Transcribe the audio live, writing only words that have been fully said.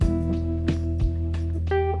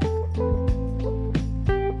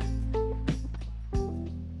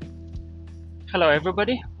Hello,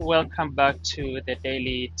 everybody. Welcome back to the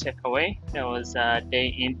daily takeaway. There was a day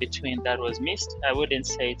in between that was missed. I wouldn't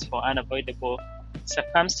say it's for unavoidable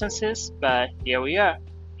circumstances, but here we are.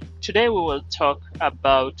 Today, we will talk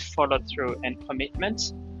about follow through and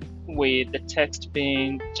commitment, with the text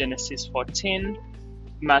being Genesis 14,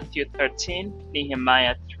 Matthew 13,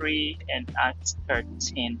 Nehemiah 3, and Acts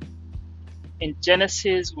 13. In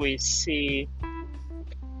Genesis, we see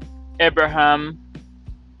Abraham,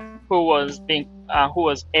 who was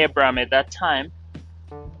Abram at that time,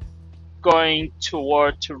 going to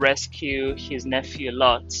war to rescue his nephew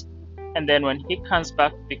Lot. And then when he comes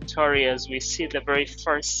back victorious, we see the very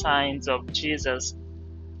first signs of Jesus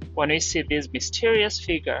when we see this mysterious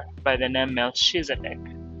figure by the name Melchizedek,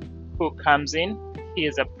 who comes in. He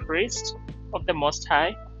is a priest of the Most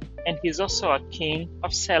High, and he's also a king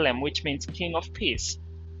of Salem, which means king of peace.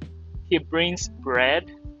 He brings bread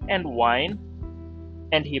and wine,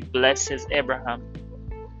 and he blesses Abraham.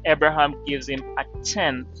 Abraham gives him a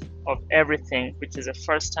tenth of everything, which is the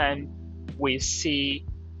first time we see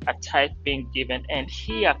a tithe being given, and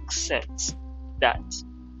he accepts that.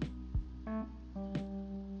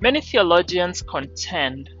 Many theologians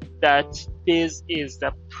contend that this is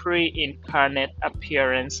the pre-incarnate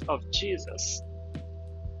appearance of Jesus.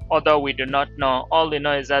 Although we do not know, all we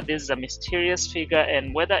know is that this is a mysterious figure,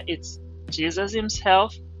 and whether it's Jesus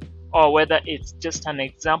himself or whether it's just an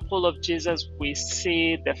example of Jesus, we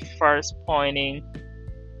see the first pointing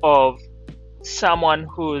of someone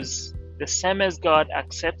who's the same as God,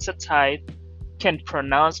 accepts a tithe, can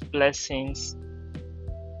pronounce blessings,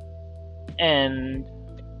 and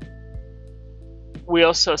we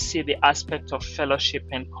also see the aspect of fellowship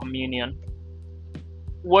and communion.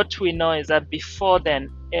 What we know is that before then,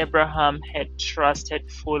 Abraham had trusted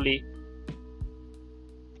fully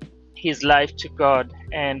his life to God,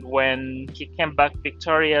 and when he came back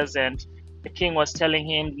victorious and the king was telling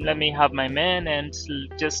him, let me have my men and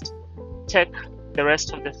just take the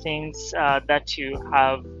rest of the things that you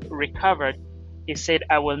have recovered, he said,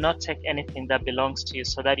 I will not take anything that belongs to you,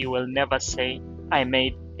 so that you will never say, I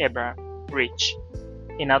made Abraham rich.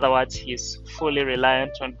 In other words, he's fully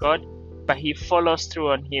reliant on God, but he follows through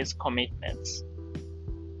on his commitments.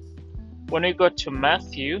 When we go to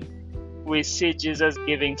Matthew, we see Jesus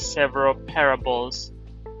giving several parables,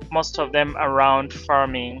 most of them around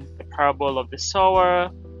farming. The parable of the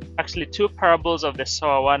sower, actually two parables of the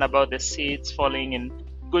sower, one about the seeds falling in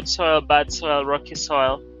good soil, bad soil, rocky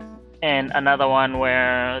soil, and another one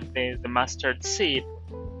where there's the mustard seed.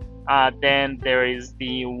 Then there is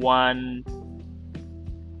the one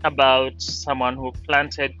about someone who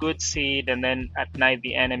planted good seed, and then at night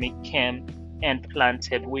the enemy came and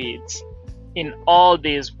planted weeds. In all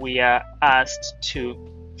these, we are asked to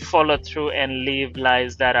follow through and live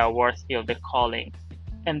lives that are worthy of the calling.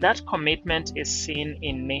 And that commitment is seen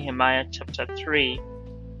in Nehemiah chapter 3,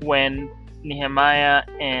 when Nehemiah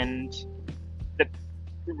and the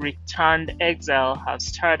returned exile have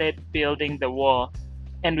started building the wall.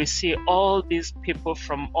 And we see all these people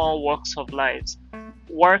from all walks of lives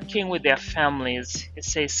working with their families. It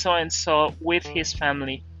says so-and-so with his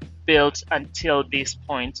family built until this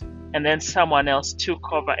point, and then someone else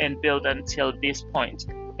took over and built until this point,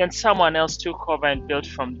 then someone else took over and built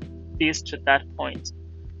from this to that point.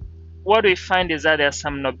 What we find is that there's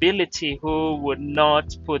some nobility who would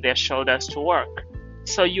not put their shoulders to work.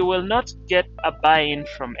 So you will not get a buy-in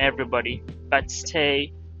from everybody, but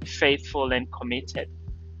stay faithful and committed.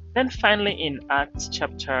 Then finally in Acts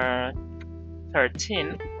chapter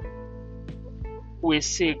 13, we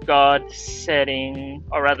see God setting,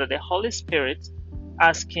 or rather the Holy Spirit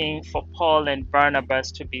asking for Paul and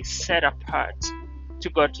Barnabas to be set apart to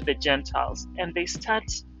go to the Gentiles. And they start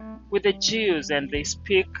with the Jews, and they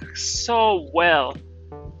speak so well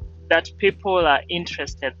that people are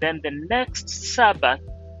interested. Then the next Sabbath,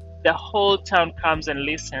 the whole town comes and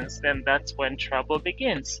listens. Then that's when trouble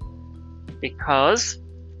begins, because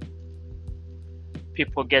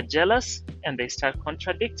people get jealous and they start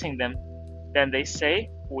contradicting them. Then they say,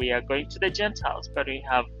 we are going to the Gentiles, but we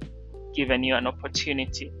have given you an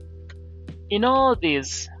opportunity. In all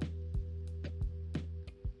this,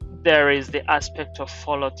 there is the aspect of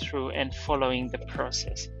follow through and following the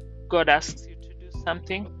process. God asks you to do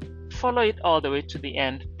something, follow it all the way to the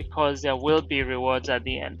end, because there will be rewards at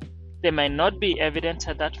the end. They might not be evident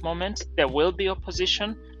at that moment, there will be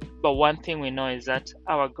opposition, but one thing we know is that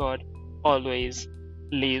our God always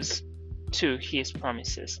lives to his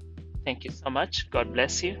promises. Thank you so much. God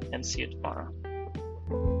bless you, and see you tomorrow.